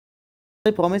I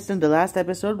promised in the last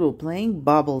episode we're playing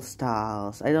Bubble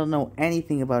Stars. I don't know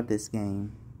anything about this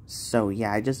game. So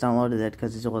yeah, I just downloaded it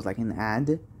because it was like an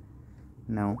ad.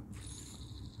 No.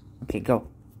 Okay, go.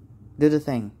 Do the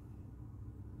thing.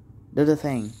 Do the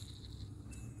thing.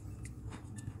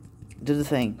 Do the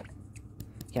thing.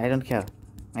 Yeah, I don't care.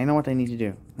 I know what I need to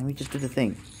do. Let me just do the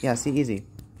thing. Yeah, see, easy.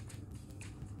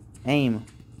 Aim.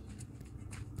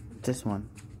 This one.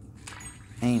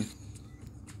 Aim.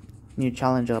 New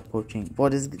challenger approaching.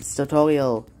 What is this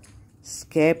tutorial?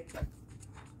 Skip.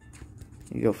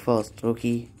 You go first,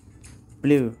 rookie.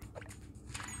 Blue.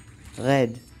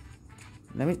 Red.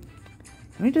 Let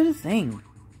me do the thing.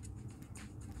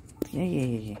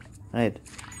 Yeah. Red.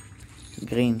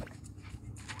 Green.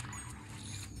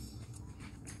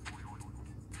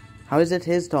 How is it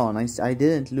his turn? I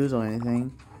didn't lose or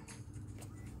anything.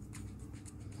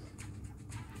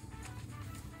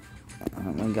 Oh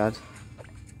my god.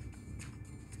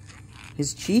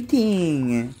 He's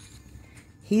cheating!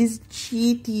 He's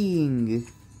cheating!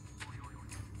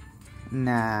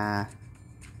 Nah.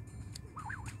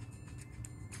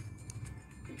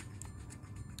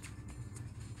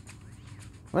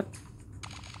 What?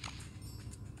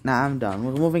 Nah, I'm done.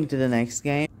 We're moving to the next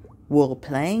game. We're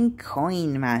playing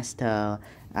Coin Master.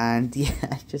 And yeah,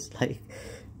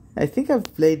 I think I've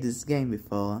played this game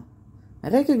before. I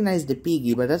recognize the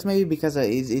piggy, but that's maybe because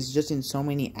it's just in so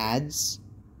many ads.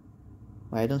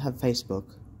 Wait, I don't have Facebook.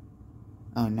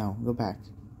 Oh no, go back.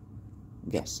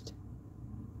 Guest.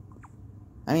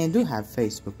 I mean, I do have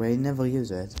Facebook, but I never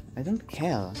use it. I don't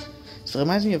care. So it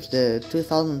reminds me of the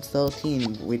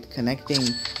 2013 with connecting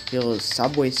your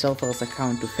Subway Surfers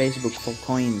account to Facebook for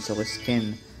coins or a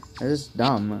skin. That's just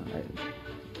dumb.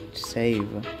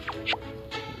 Save.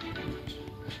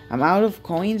 I'm out of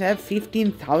coins. I have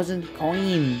 15,000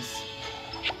 coins.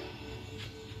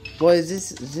 Boy, is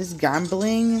this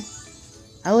gambling?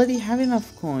 I already have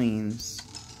enough coins.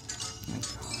 Oh my god,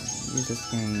 use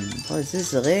this game. Boy, is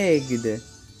this rigged?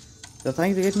 They're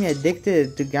trying to get me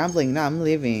addicted to gambling. Now I'm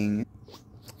leaving.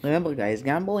 Remember guys,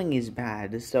 gambling is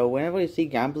bad. So whenever you see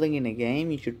gambling in a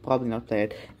game, you should probably not play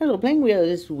it. And we're playing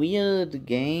this weird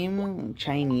game.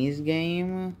 Chinese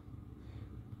game.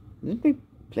 Didn't we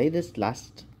play this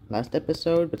last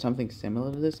episode? But something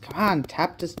similar to this? Come on,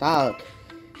 tap to start.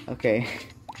 Okay.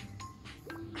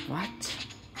 What?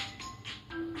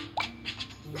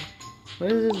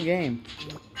 What is this game?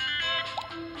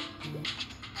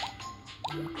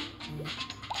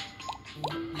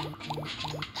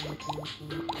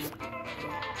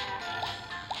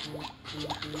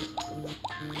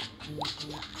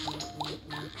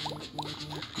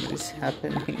 What is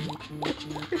happening?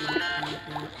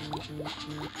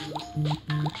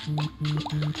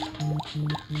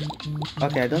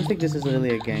 Okay, I don't think this is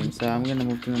really a game, so I'm gonna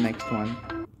move to the next one.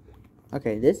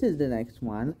 Okay, this is the next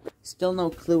one. Still no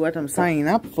clue what I'm signing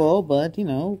up for, but you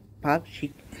know,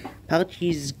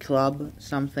 Parchi's Club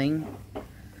something.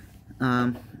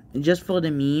 Just for the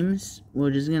memes,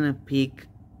 we're just gonna pick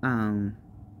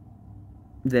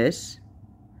this.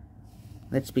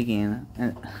 Let's begin.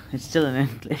 It's still in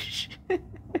English.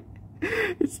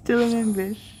 It's still in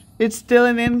English. It's still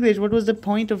in English. What was the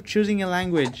point of choosing a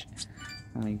language?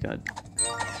 Oh my god.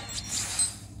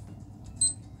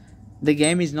 The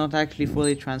game is not actually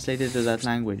fully translated to that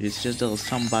language. It's just there are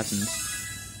some buttons.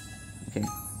 Okay,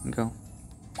 go.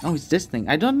 Oh, it's this thing.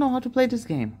 I don't know how to play this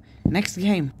game. Next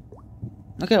game.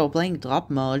 Okay, we're playing Drop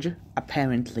Merge,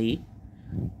 apparently.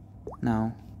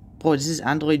 No. Bro, this is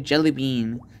Android Jelly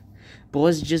Bean. Bro,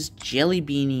 it's just jelly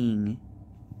beaning.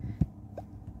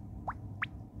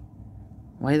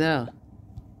 Why there?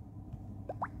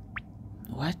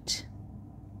 What?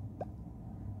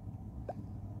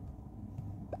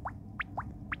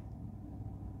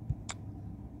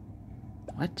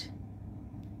 What?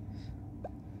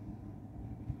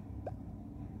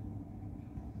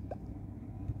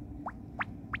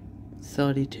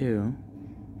 $32.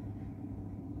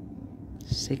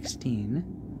 16.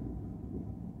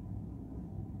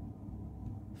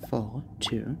 4,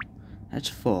 2. That's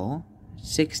 4.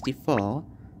 64.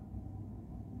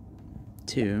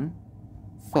 2.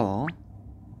 4.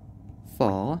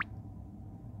 4.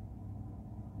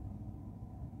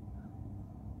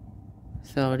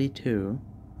 32.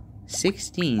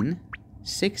 16.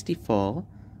 64.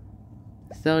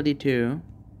 32.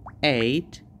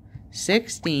 8.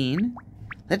 16.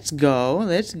 Let's go.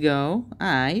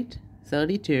 Alright.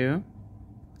 32.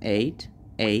 8.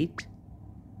 8.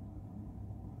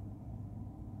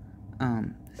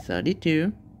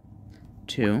 32.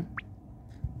 2.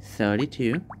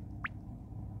 32.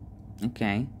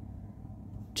 Okay.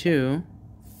 2.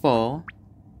 4.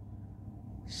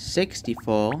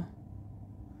 64.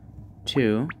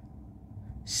 2,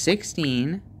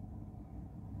 16,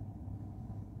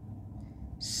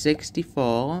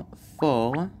 64,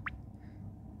 4,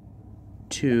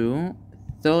 2,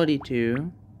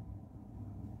 32,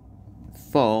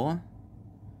 4,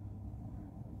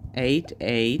 8,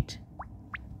 8,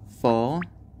 4,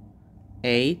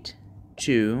 8,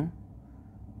 2,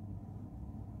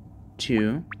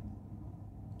 2,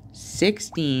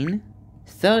 16,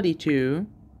 32,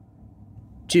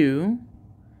 2.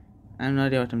 I have no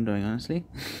idea what I'm doing, honestly.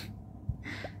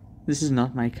 This is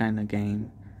not my kind of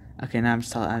game. Okay, now I'm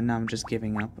just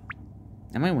giving up.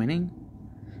 Am I winning?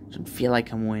 I don't feel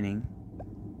like I'm winning.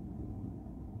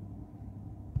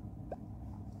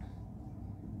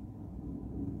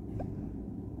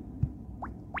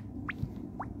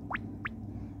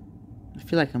 I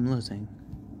feel like I'm losing.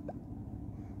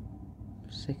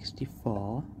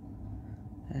 64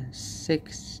 and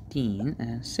 16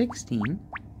 and 16.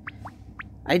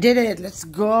 I did it! Let's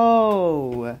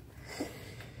go!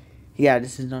 Yeah,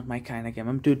 this is not my kind of game.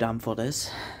 I'm too dumb for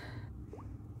this.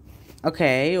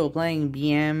 Okay, we're playing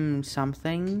BM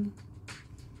something.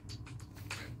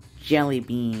 Jelly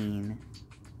bean.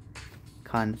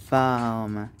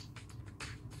 Confirm.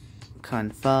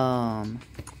 Confirm.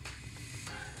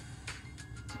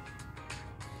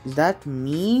 Is that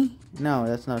me? No,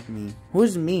 that's not me.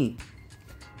 Who's me?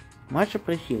 Much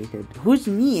appreciated. Who's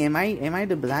me? Am I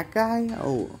the black guy?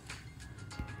 Oh.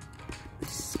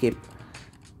 Skip.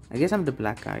 I guess I'm the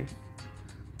black guy.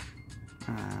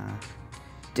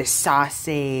 The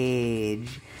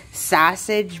sausage.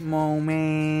 Sausage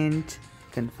moment.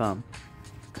 Confirm.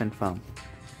 Confirm.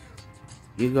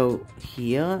 You go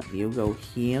here. You go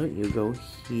here. You go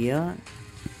here.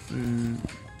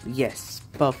 Yes.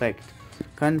 Perfect.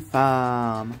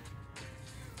 Confirm.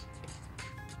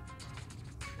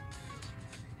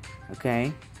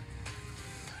 Okay.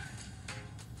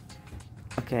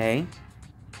 Okay.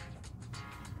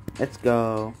 Let's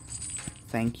go.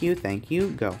 Thank you, thank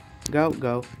you. Go. Go,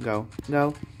 go, go,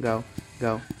 go, go,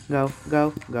 go, go,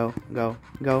 go, go, go,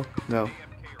 go, go.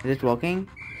 Is it working?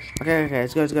 Okay, okay,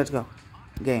 let's go, let's go, let's go.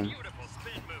 Game.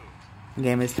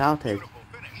 Game is started.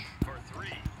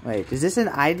 Wait, is this an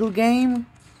idle game?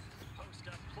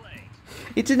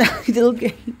 It's an idle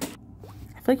game.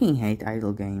 I fucking hate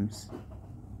idle games.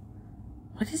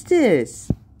 What is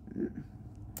this?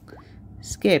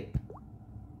 Skip.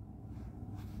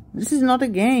 This is not a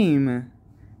game.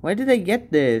 Why did I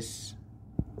get this?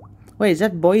 Wait, is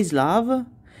that boys love?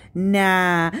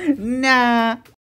 Nah, nah.